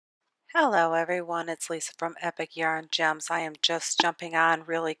Hello everyone, it's Lisa from Epic Yarn Gems. I am just jumping on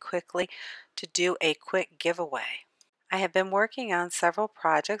really quickly to do a quick giveaway. I have been working on several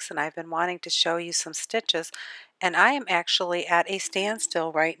projects and I've been wanting to show you some stitches, and I am actually at a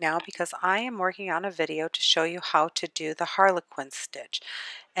standstill right now because I am working on a video to show you how to do the Harlequin stitch.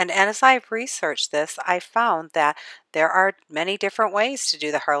 And as I've researched this, I found that there are many different ways to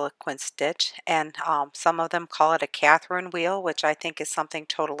do the Harlequin stitch, and some of them call it a Catherine wheel, which I think is something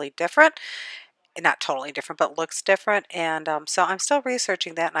totally different. Not totally different, but looks different. And so I'm still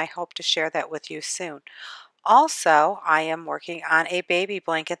researching that, and I hope to share that with you soon. Also, I am working on a baby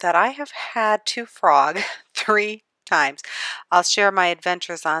blanket that I have had to frog 3 times. I'll share my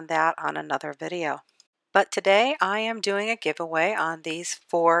adventures on that on another video. But today I am doing a giveaway on these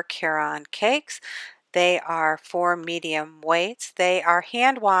 4 Caron cakes. They are 4 medium weights. They are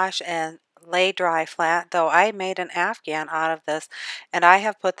hand wash and lay dry flat, though I made an Afghan out of this and I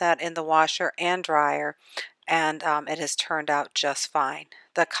have put that in the washer and dryer, and it has turned out just fine.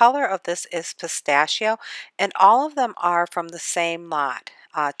 The color of this is pistachio, and all of them are from the same lot,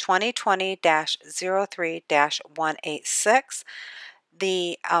 2020-03-186.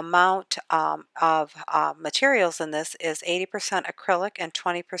 The amount of materials in this is 80% acrylic and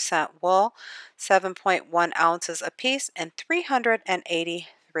 20% wool, 7.1 ounces apiece, and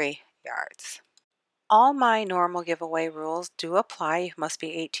 383 yards. All my normal giveaway rules do apply. You must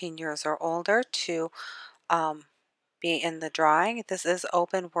be 18 years or older to um, be in the drawing. This is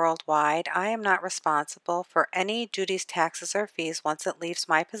open worldwide. I am not responsible for any duties, taxes, or fees once it leaves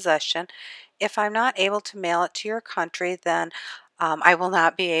my possession. If I'm not able to mail it to your country, then I will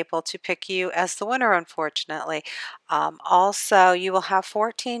not be able to pick you as the winner, unfortunately. Also, you will have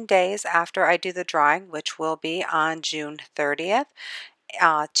 14 days after I do the drawing, which will be on June 30th,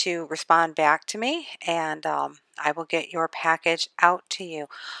 to respond back to me, and I will get your package out to you.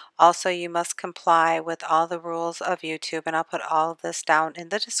 Also, you must comply with all the rules of YouTube, and I'll put all of this down in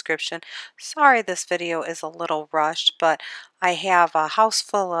the description. Sorry this video is a little rushed, but I have a house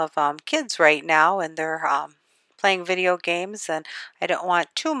full of kids right now, and they're playing video games, and I don't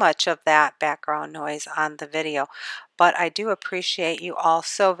want too much of that background noise on the video. But I do appreciate you all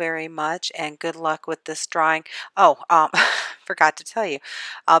so very much, and good luck with this drawing. Oh, forgot to tell you,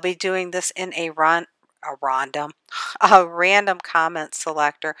 I'll be doing this in a random comment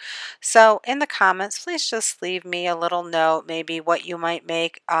selector. So in the comments, please just leave me a little note, maybe what you might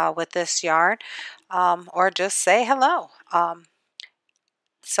make with this yarn, or just say hello.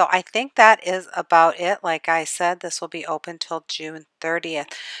 So I think that is about it. Like I said, this will be open till June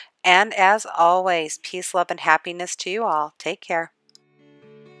 30th. And as always, peace, love, and happiness to you all. Take care.